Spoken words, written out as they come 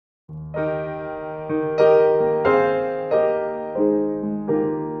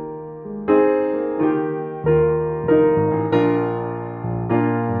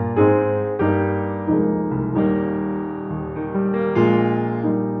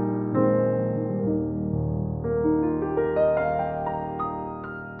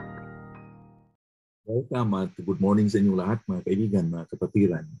Welcome at good morning sa inyong lahat, mga kaibigan, mga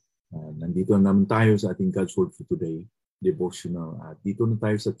kapatiran. Nandito na naman tayo sa ating God's Word for Today devotional. At dito na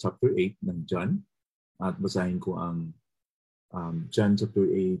tayo sa chapter 8 ng John. At basahin ko ang John chapter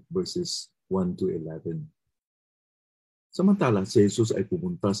 8 verses 1 to 11. Samantala, si Jesus ay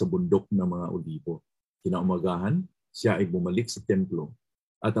pumunta sa bundok ng mga Olibo. Kinaumagahan, siya ay bumalik sa templo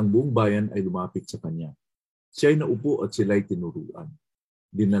at ang buong bayan ay lumapit sa kanya. Siya ay naupo at sila ay tinuruan.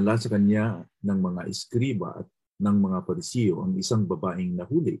 Dinala sa kanya ng mga eskriba at ng mga parisiyo ang isang babaeng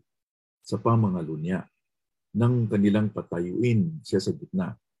nahuli sa pamangalo niya. Nang kanilang patayuin siya sa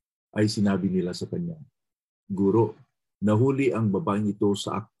gitna, ay sinabi nila sa kanya, "Guro, nahuli ang babaeng ito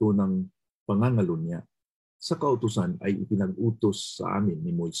sa akto ng pangangalo niya. Sa kautusan ay ipinag-utos sa amin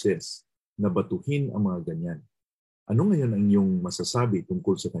ni Moises na batuhin ang mga ganyan. Ano ngayon ang inyong masasabi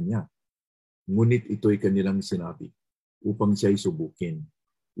tungkol sa kanya?" Ngunit ito'y kanilang sinabi upang siya'y subukin,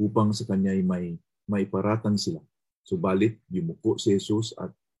 upang sa kanya ay maiparatang sila. Subalit, yumuko si Jesus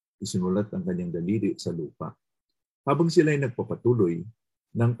at isinulat ang kanyang daliri sa lupa. Habang sila ay nagpapatuloy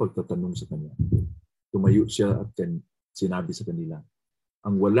ng pagtatanong sa kanya, tumayo siya at sinabi sa kanila,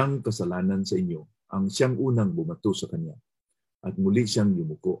 "Ang walang kasalanan sa inyo ang siyang unang bumato sa kanya." At muli siyang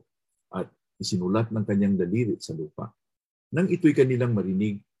yumuko at isinulat ng kanyang daliri sa lupa. Nang ito'y kanilang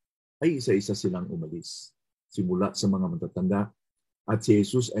marinig, ay isa-isa silang umalis. Simula sa mga matatanda, at si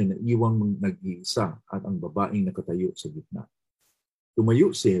Jesus ay naiwang nag-iisa at ang babaeng nakatayo sa gitna. Tumayo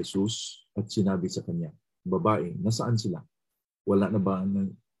si Jesus at sinabi sa kanya, "Babae, nasaan sila? Wala na ba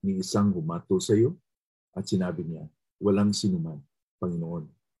ni isang humato sa iyo?" At sinabi niya, "Walang sinuman, Panginoon."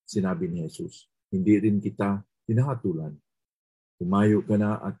 Sinabi ni Jesus, "Hindi rin kita hinahatulan. Tumayo ka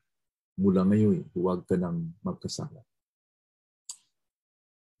na at mula ngayon huwag ka nang magkasala."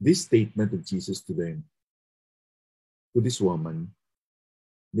 This statement of Jesus to this woman,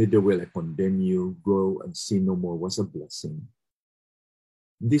 "Neither will I condemn you, go and sin no more," was a blessing.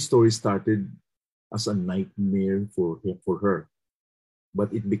 This story started as a nightmare for her, but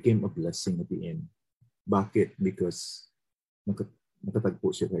it became a blessing at the end. Bakit? Because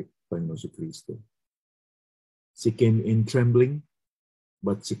nakatagpo siya kay Panginoon Kristo. She came in trembling,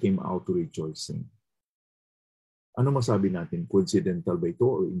 but she came out rejoicing. Ano masabi natin? Coincidental ba ito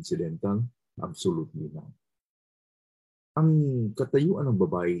o incidental? Absolutely not. Ang katayuan ng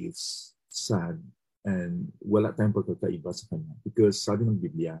babae is sad and wala tayong pagkakaiba sa kanya because sabi ng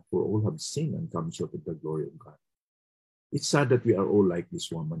Biblia, "For all have sinned and come short of the glory of God." It's sad that we are all like this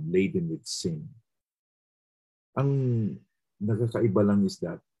woman, laden with sin. Ang nakakaiba lang is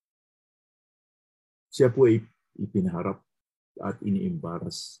that siya po ay ipinaharap at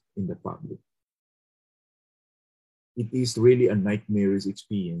ini-embarrass in the public. It is really a nightmarish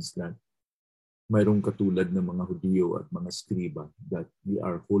experience that mayroong katulad ng mga Hudyo at mga skriba that we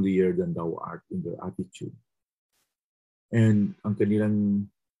are holier than thou art in their attitude. And ang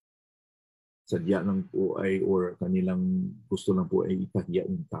kanilang sadya lang po ay, or kanilang gusto lang po ay ipahiya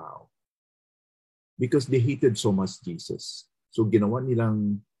yung tao. Because they hated so much Jesus. So ginawa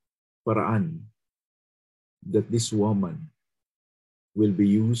nilang paraan that this woman will be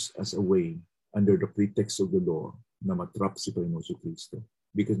used as a way under the pretext of the law na matrap si Panginoon Kristo.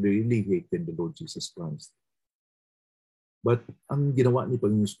 Because they really hated the Lord Jesus Christ. But ang ginawa ni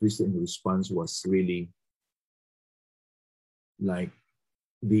Panginoon Kristo in response was really like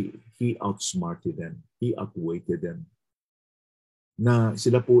he outsmarted them. He outweighted them. Na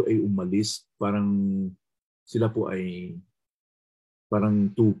sila po ay umalis, parang sila po ay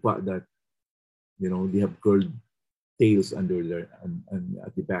parang tupa that, they have curled tails under their and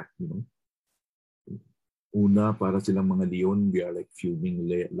at the back, Una, para silang mga leon, they are like fuming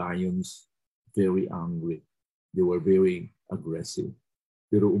lions, very angry. They were very aggressive.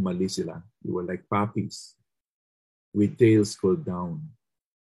 Pero umalis sila. They were like puppies with tails curled down.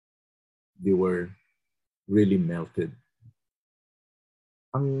 They were really melted.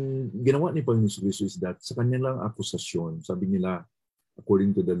 Ang ginawa ni Panginoon Kristo is that sa kanilang akusasyon, sabi nila,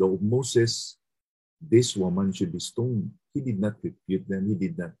 according to the law of Moses, this woman should be stoned. He did not refute them. He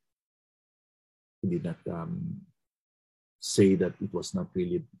did not say that it was not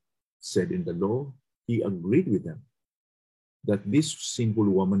really said in the law. He agreed with them that this sinful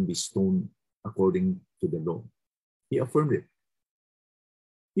woman be stoned according to the law. He affirmed it.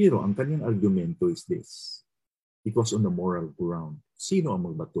 Pero ang kanyang argumento is this. It was on the moral ground. Sino ang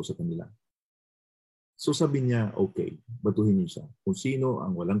magbato sa kanila? So sabi niya, okay, batuhin niyo siya. Kung sino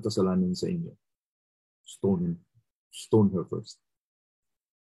ang walang kasalanan sa inyo, stone her first.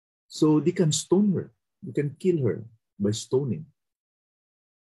 So they can stone her. You can kill her by stoning.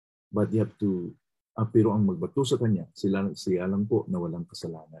 But you have to, pero ang magbato sa kanya, siya lang po na walang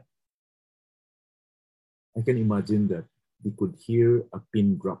kasalanan. I can imagine that they could hear a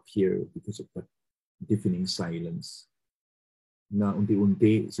pin drop here because of that deafening silence. Na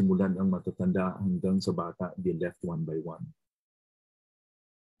unti-unti, simulan ang matatanda hanggang sa bata, they left one by one.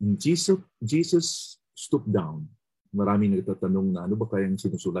 And Jesus stooped down. Maraming nagtatanong na ano ba kayang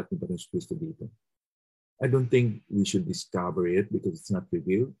sinusulat ni Panginoon Kristo dito? I don't think we should discover it because it's not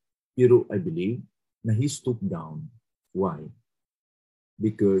revealed. Pero I believe na he stooped down. Why?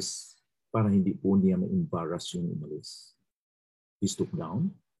 Because para hindi po niya ma-embarrass yung umalis. He stooped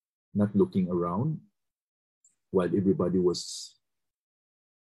down, not looking around, while everybody was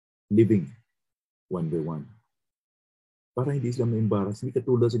living one by one. Para hindi sila ma-embarrass. Hindi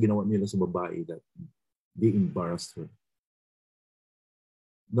katulad sa ginawa nila sa babae that they embarrassed her.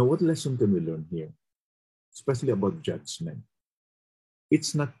 Now, what lesson can we learn here? Especially about judgment.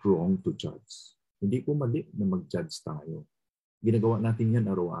 It's not wrong to judge. Hindi po mali na mag-judge tayo. Ginagawa natin yan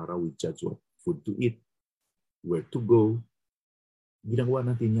araw-araw. We judge what food to eat, where to go. Ginagawa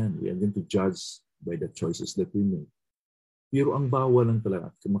natin yan. We are going to judge by the choices that we make. Pero ang bawal lang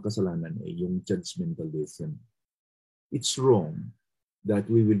talaga at makasalanan ay yung judgmentalism. It's wrong that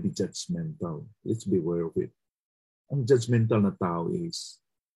we will be judgmental. Let's be aware of it. Ang judgmental na tao is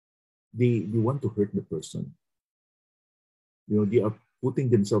they want to hurt the person. You know, they are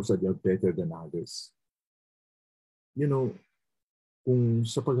putting themselves that they are better than others. You know, kung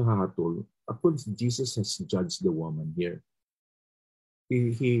sa paghahatol, of course, Jesus has judged the woman here.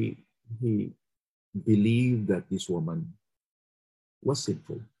 He believed that this woman was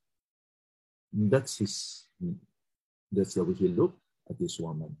sinful. That's the way he looked at this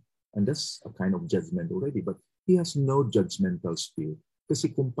woman. And that's a kind of judgment already. But he has no judgmental spirit. Kasi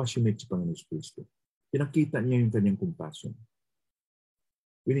compassionate si Panginoon Kristo. Pinakita niya yung kanyang compassion.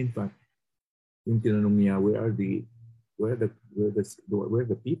 When in fact, yung tinanong niya, where are the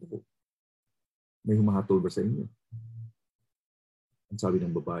people? May humahatol ba sa inyo? Ang sabi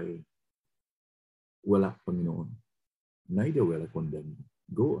ng babae, wala, Panginoon. Neither will I condemn you.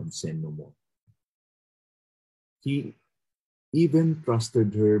 Go and sin no more. He even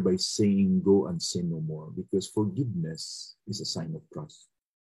trusted her by saying, go and sin no more, because forgiveness is a sign of trust.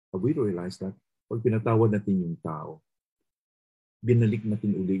 Have we realized that? Pag pinatawad natin yung tao, binalik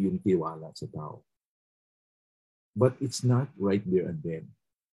natin uli yung tiwala sa tao. But it's not right there and then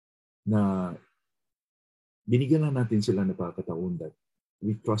na binigyan na natin sila na pagkataon that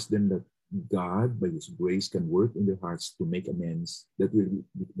we trust them that God, by His grace, can work in their hearts to make amends that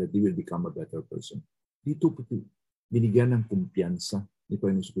they will become a better person. Dito binigyan ng kumpiyansa ni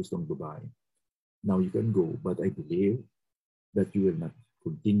Panginoon Kristo ang babae. Now you can go, but I believe that you will not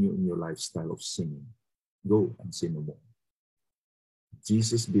continue in your lifestyle of sinning. Go and sin no more.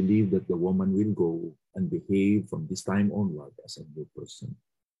 Jesus believed that the woman will go and behave from this time onward as a new person.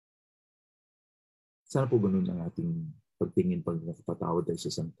 Sana po ganun ang ating pagtingin pag nakapatawad tayo sa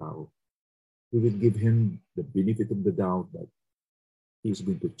isang tao. We will give him the benefit of the doubt that he is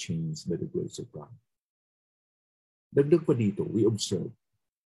going to change by the grace of God. Dagdag pa dito, we observe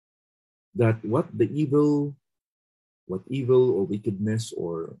that what evil or wickedness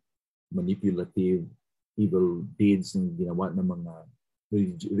or manipulative evil deeds ng ginawa ng mga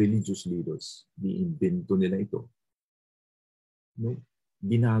religious leaders, di-invento nila ito. No?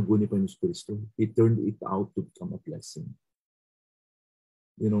 Binago ni Panginoon Kristo. He turned it out to become a blessing.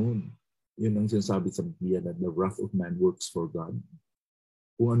 You know, yun ang sinasabi sa Biblia that the wrath of man works for God.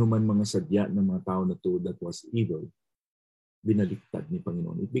 Kung ano man mga sadya ng mga tao na to that was evil, binaliktad ni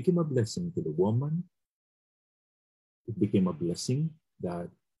Panginoon. It became a blessing to the woman. It became a blessing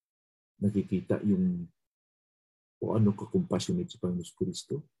that nakikita yung kung ano ka-compassionate sa Panginoon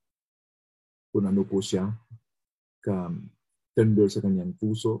Kristo. Kung ano po siya ka-tender sa kanyang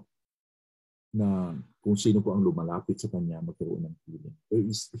puso na kung sino po ang lumalapit sa kanya magkaroon ng healing. There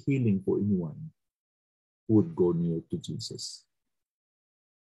is healing for anyone who would go near to Jesus.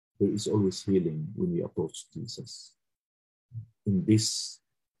 There is always healing when we approach Jesus. In this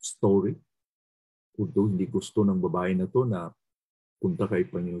story, kung hindi gusto ng babae na to na punta kay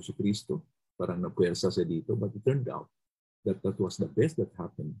Panginoon Kristo, parang napuwersa siya dito, but it turned out that was the best that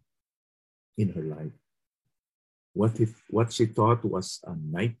happened in her life. What she thought was a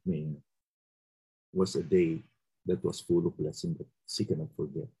nightmare was a day that was full of blessing that she cannot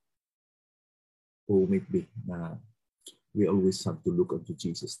forget. O may it be na we always have to look unto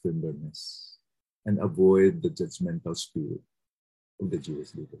Jesus' tenderness and avoid the judgmental spirit of the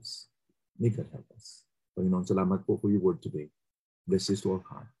Jewish leaders. May God help us. Panginoon, salamat po for your word today. Bless this to our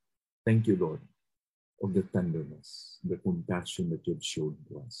heart. Thank you, Lord, of the tenderness, the compassion that you have shown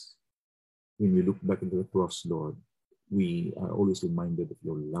to us. When we look back at the cross, Lord, we are always reminded of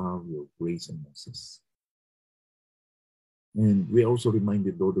your love, your grace, and mercies. And we are also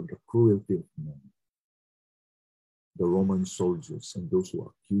reminded, Lord, of the cruelty of men, the Roman soldiers and those who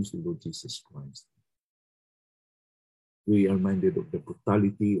accused the Lord Jesus Christ. We are reminded of the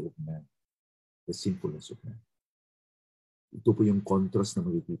brutality of man, the sinfulness of man. Ito po yung contrast na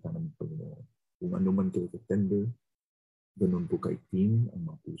makikita ng Panginoon. Kung ano man kayo ka-tender, ganun po kaitim ang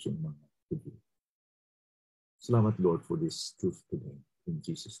mga pusong mga Hudyo. Salamat, Lord, for this truth today. In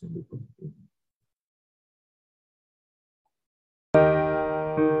Jesus' name we pray. Amen.